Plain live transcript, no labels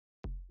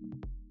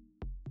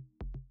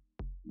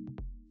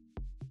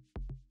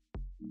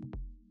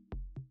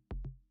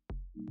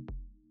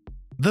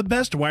The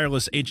best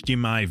wireless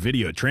HDMI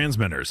video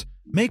transmitters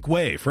make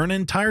way for an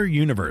entire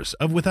universe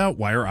of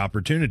without-wire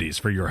opportunities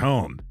for your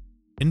home.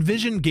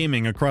 Envision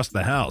gaming across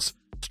the house,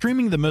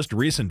 streaming the most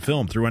recent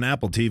film through an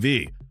Apple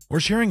TV,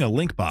 or sharing a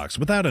link box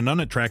without an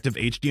unattractive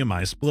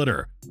HDMI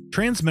splitter.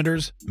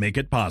 Transmitters make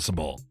it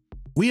possible.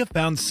 We have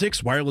found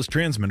 6 wireless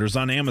transmitters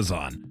on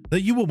Amazon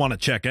that you will want to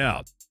check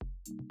out.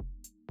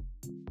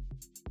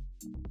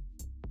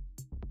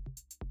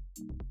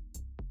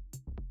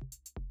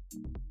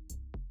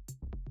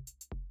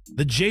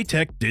 The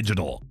JTech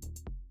Digital.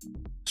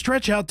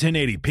 Stretch out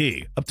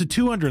 1080p up to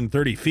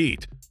 230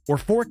 feet, or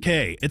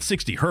 4K at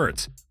 60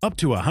 Hz up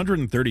to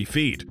 130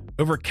 feet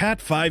over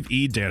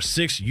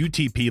Cat5e-6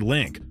 UTP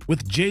link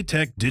with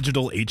JTech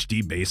Digital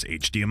HDBaseT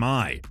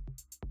HDMI.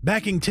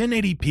 Backing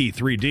 1080p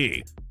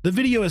 3D, the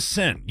video is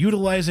sent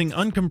utilizing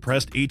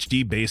uncompressed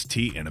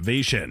HDBaseT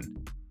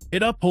innovation.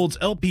 It upholds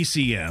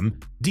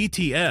LPCM,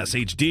 DTS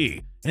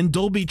HD, and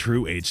Dolby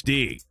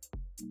TrueHD.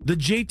 The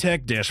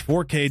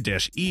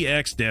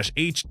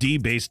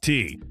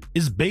JTech-4K-EX-HDBaseT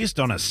is based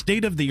on a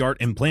state-of-the-art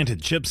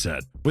implanted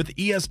chipset with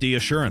ESD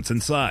assurance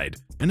inside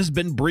and has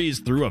been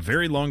breezed through a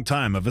very long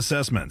time of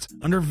assessments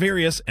under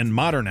various and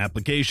modern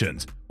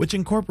applications, which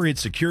incorporate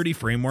security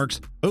frameworks,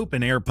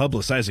 open-air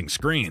publicizing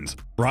screens,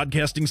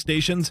 broadcasting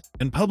stations,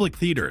 and public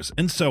theaters,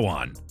 and so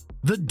on.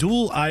 The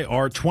dual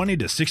IR 20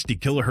 to 60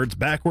 kHz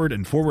backward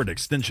and forward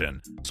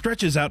extension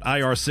stretches out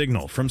IR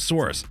signal from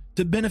source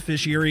to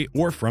beneficiary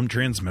or from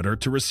transmitter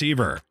to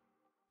receiver.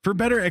 For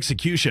better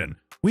execution,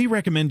 we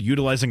recommend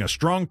utilizing a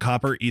strong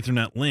copper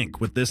Ethernet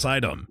link with this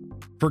item.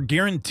 For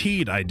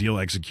guaranteed ideal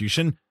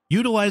execution,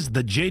 utilize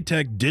the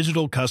JTech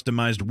Digital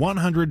customized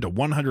 100 to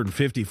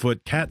 150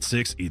 foot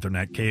Cat6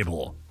 Ethernet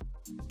cable.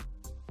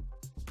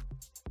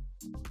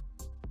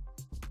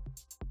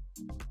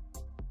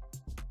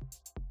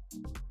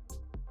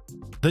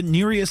 The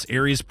Nyrius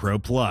Aries Pro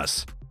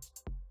Plus.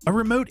 A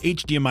remote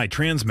HDMI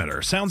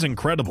transmitter sounds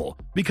incredible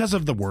because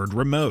of the word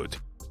remote,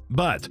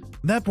 but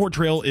that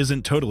portrayal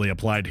isn't totally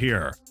applied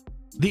here.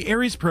 The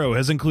Aries Pro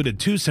has included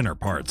 2 center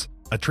parts,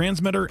 a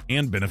transmitter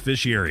and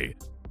beneficiary.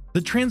 The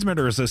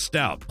transmitter is a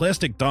stout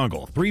plastic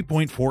dongle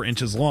 3.4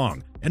 inches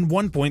long and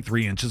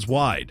 1.3 inches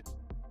wide.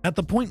 At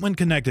the point when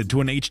connected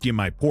to an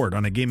HDMI port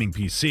on a gaming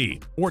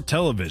PC or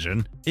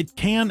television, it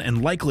can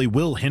and likely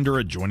will hinder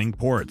adjoining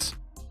ports.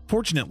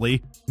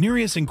 Fortunately,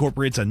 Nyrius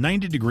incorporates a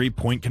 90-degree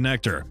point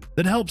connector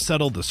that helps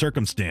settle the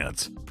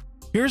circumstance.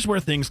 Here's where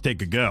things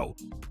take a go.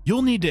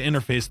 You'll need to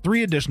interface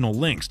 3 additional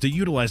links to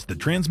utilize the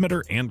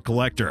transmitter and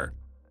collector.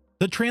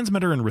 The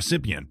transmitter and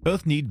recipient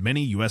both need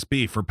mini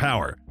USB for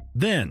power.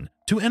 Then,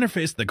 to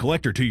interface the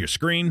collector to your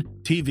screen,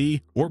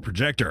 TV, or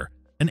projector,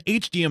 an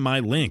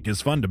HDMI link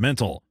is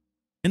fundamental.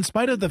 In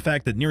spite of the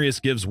fact that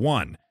Nyrius gives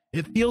one,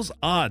 it feels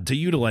odd to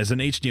utilize an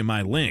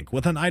HDMI link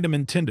with an item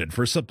intended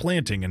for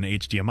supplanting an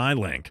HDMI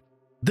link.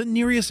 The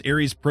Nyrius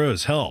Aries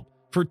Pro's help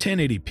for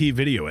 1080p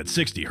video at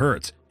 60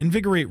 Hz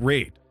invigorate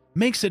rate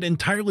makes it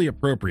entirely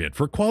appropriate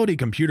for quality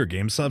computer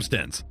game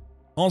substance.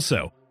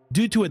 Also,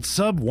 due to its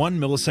sub-1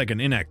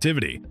 millisecond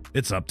inactivity,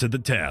 it's up to the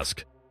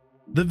task.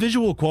 The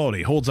visual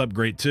quality holds up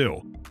great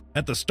too.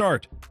 At the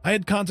start, I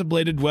had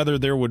contemplated whether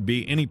there would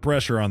be any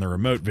pressure on the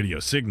remote video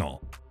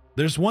signal.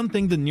 There's one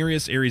thing the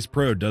Nyrius Aries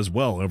Pro does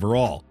well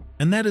overall,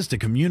 and that is to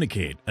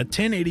communicate a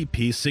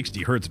 1080p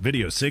 60 Hz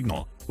video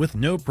signal with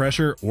no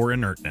pressure or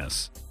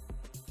inertness.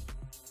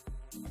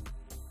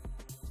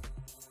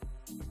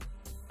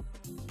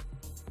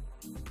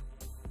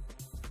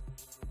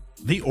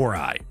 The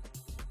Orei.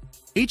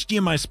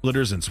 HDMI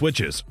splitters and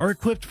switches are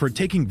equipped for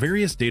taking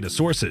various data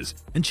sources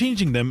and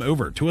changing them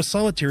over to a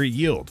solitary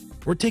yield,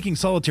 or taking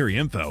solitary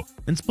info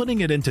and splitting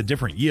it into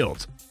different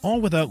yields,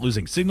 all without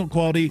losing signal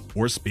quality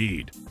or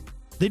speed.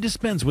 They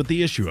dispense with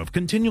the issue of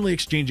continually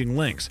exchanging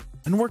links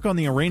and work on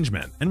the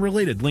arrangement and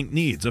related link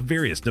needs of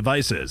various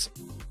devices.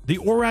 The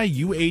Orei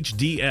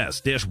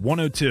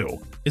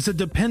UHDS-102 is a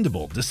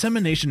dependable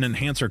dissemination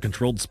enhancer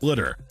controlled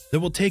splitter that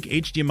will take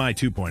HDMI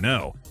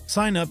 2.0,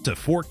 sign up to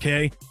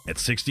 4K at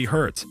 60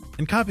 Hz,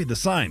 and copy the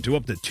sign to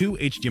up to 2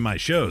 HDMI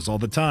shows all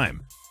the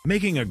time,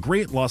 making a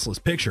great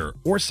lossless picture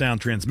or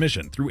sound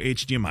transmission through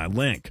HDMI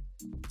link.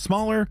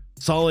 Smaller,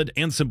 solid,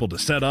 and simple to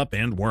set up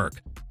and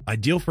work.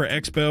 Ideal for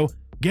expo,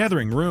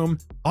 gathering room,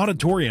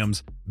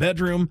 auditoriums,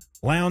 bedroom,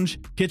 lounge,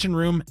 kitchen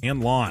room,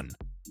 and lawn.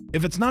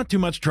 If it's not too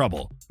much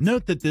trouble,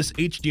 note that this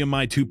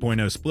HDMI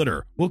 2.0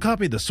 splitter will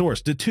copy the source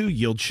to 2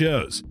 yield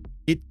shows.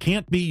 It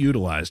can't be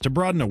utilized to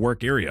broaden a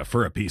work area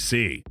for a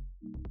PC.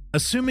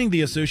 Assuming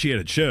the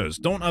associated shows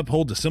don't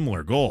uphold a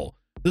similar goal,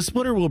 the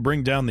splitter will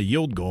bring down the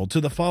yield goal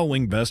to the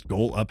following best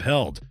goal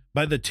upheld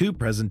by the 2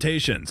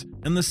 presentations,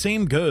 and the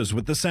same goes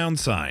with the sound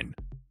sign.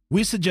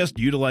 We suggest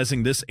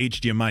utilizing this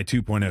HDMI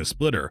 2.0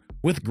 splitter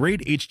with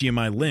great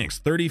HDMI links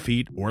 30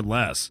 feet or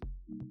less.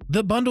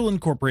 The bundle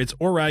incorporates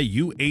Orei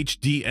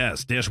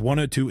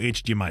UHDS-102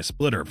 HDMI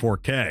splitter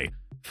 4K,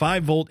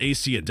 5-volt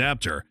AC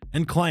adapter,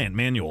 and client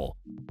manual.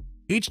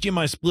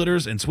 HDMI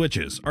splitters and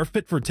switches are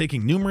fit for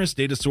taking numerous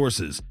data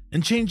sources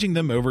and changing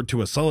them over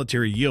to a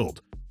solitary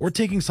yield, or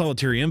taking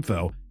solitary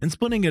info and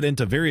splitting it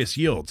into various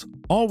yields,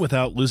 all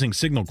without losing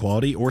signal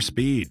quality or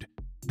speed.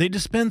 They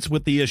dispense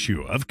with the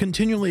issue of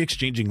continually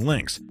exchanging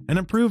links and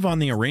improve on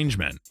the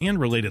arrangement and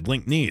related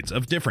link needs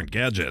of different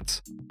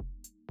gadgets.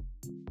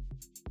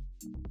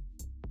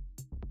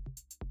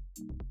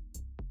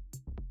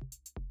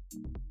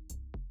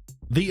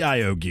 The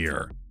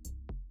IOGEAR.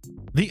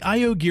 The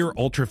IOGEAR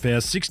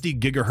ultra-fast 60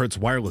 GHz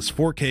wireless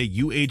 4K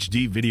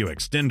UHD video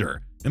extender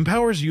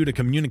empowers you to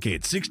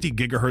communicate 60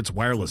 GHz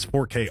wireless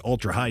 4K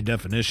ultra-high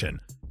definition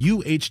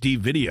UHD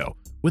video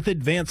with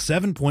advanced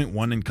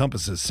 7.1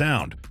 encompasses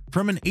sound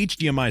from an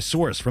HDMI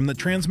source from the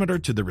transmitter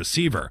to the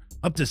receiver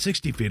up to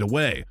 60 feet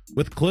away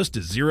with close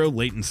to zero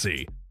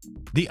latency.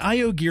 The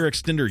IOGEAR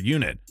extender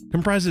unit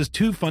comprises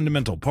two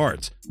fundamental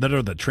parts that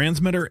are the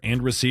transmitter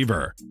and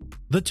receiver.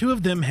 The two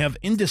of them have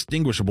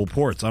indistinguishable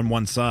ports on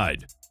one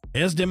side.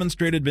 As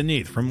demonstrated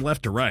beneath from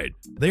left to right,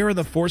 they are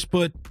the force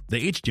put,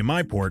 the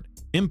HDMI port,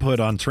 input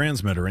on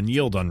transmitter and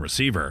yield on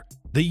receiver,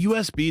 the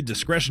USB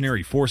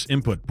discretionary force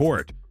input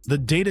port, the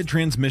data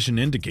transmission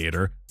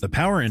indicator, the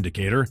power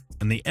indicator,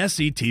 and the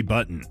SET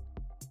button.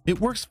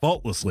 It works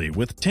faultlessly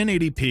with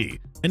 1080p,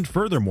 and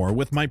furthermore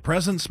with my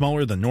present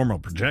smaller than normal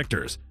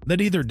projectors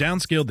that either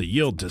downscale the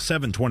yield to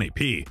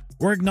 720p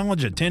or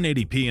acknowledge a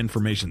 1080p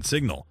information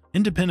signal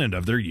independent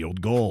of their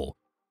yield goal.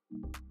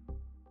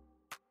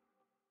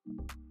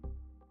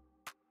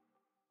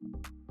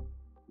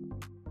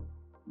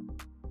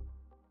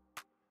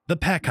 The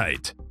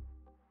PAKITE.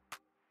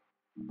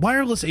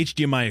 Wireless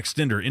HDMI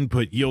extender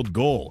input yield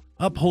goal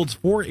upholds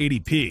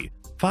 480p,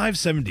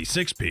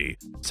 576p,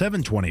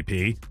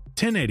 720p,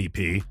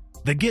 1080p.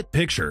 The get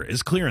picture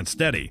is clear and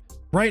steady,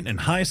 bright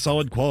and high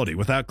solid quality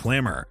without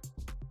clamor.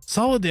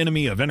 Solid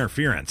enemy of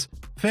interference,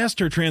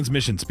 faster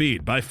transmission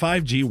speed by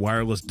 5G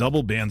wireless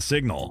double band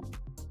signal.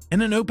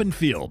 In an open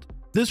field,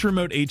 this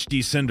remote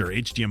HD sender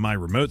HDMI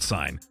remote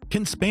sign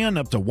can span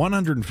up to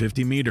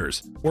 150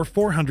 meters or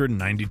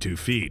 492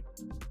 feet.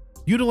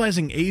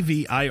 Utilizing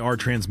AV-IR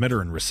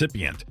transmitter and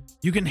recipient,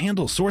 you can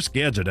handle source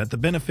gadget at the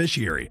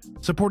beneficiary,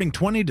 supporting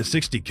 20 to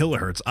 60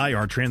 kHz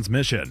IR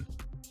transmission.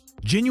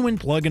 Genuine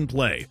plug and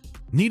play.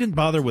 Needn't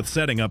bother with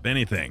setting up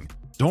anything.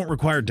 Don't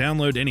require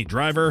download any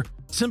driver.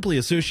 Simply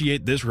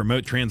associate this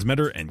remote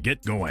transmitter and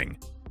get going.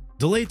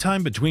 Delay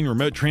time between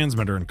remote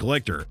transmitter and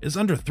collector is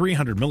under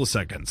 300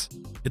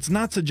 milliseconds. It's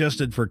not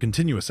suggested for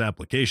continuous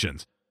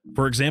applications.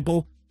 For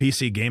example,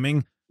 PC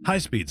gaming,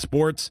 high-speed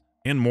sports,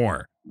 and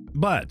more.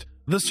 But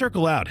the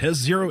Circle Out has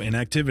zero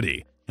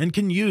inactivity and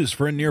can use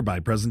for a nearby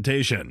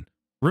presentation.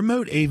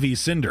 Remote AV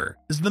Sender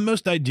is the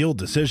most ideal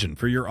decision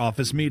for your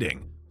office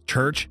meeting,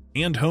 church,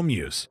 and home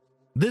use.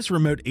 This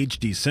remote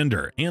HD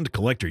sender and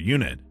collector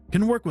unit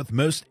can work with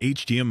most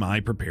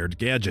HDMI prepared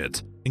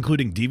gadgets,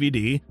 including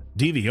DVD,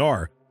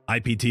 DVR,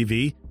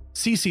 IPTV,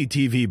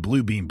 CCTV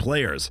Bluebeam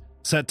players,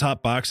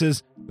 set-top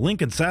boxes,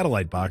 link and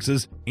satellite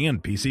boxes,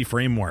 and PC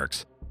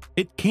frameworks.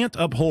 It can't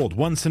uphold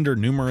one sender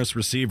numerous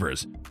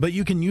receivers, but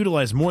you can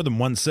utilize more than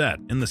one set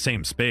in the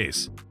same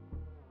space.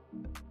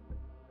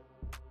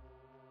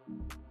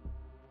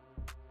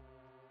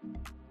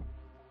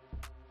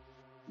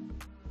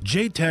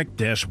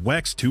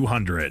 JTech-WEX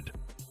 200.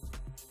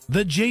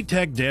 The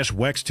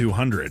JTech-WEX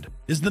 200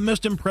 is the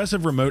most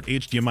impressive remote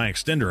HDMI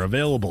extender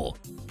available.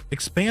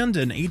 Expand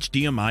an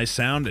HDMI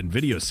sound and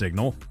video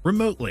signal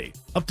remotely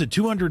up to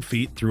 200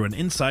 feet through an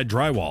inside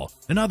drywall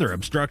and other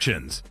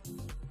obstructions.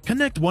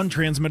 Connect one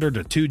transmitter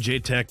to two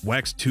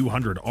JTech-WEX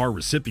 200R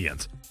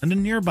recipients and a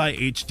nearby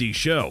HD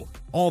show,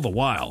 all the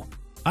while.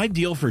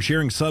 Ideal for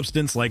sharing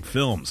substance like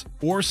films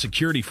or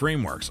security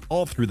frameworks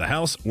all through the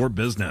house or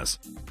business.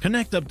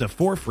 Connect up to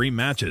 4 free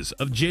matches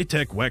of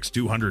JTech-WEX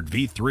 200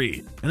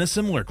 V3 in a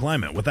similar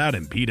climate without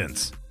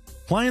impedance.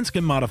 Clients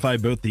can modify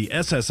both the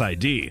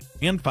SSID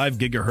and 5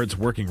 GHz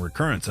working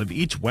recurrence of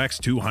each WEX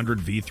 200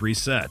 V3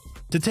 set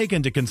to take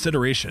into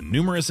consideration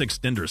numerous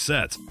extender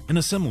sets in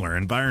a similar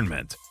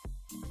environment.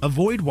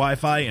 Avoid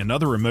Wi-Fi and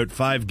other remote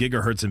 5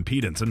 GHz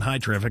impedance in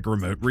high-traffic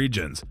remote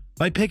regions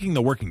by picking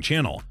the working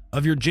channel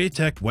of your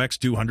JTech-WEX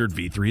 200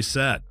 V3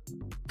 set.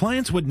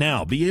 Clients would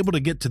now be able to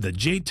get to the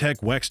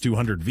JTech-WEX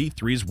 200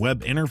 V3's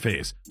web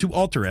interface to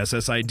alter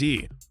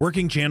SSID,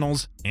 working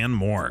channels, and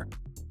more.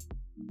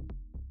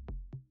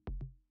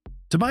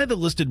 To buy the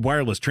listed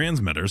wireless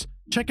transmitters,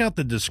 check out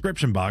the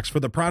description box for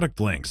the product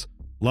links.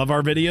 Love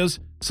our videos?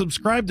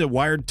 Subscribe to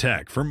Wired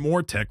Tech for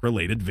more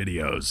tech-related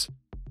videos.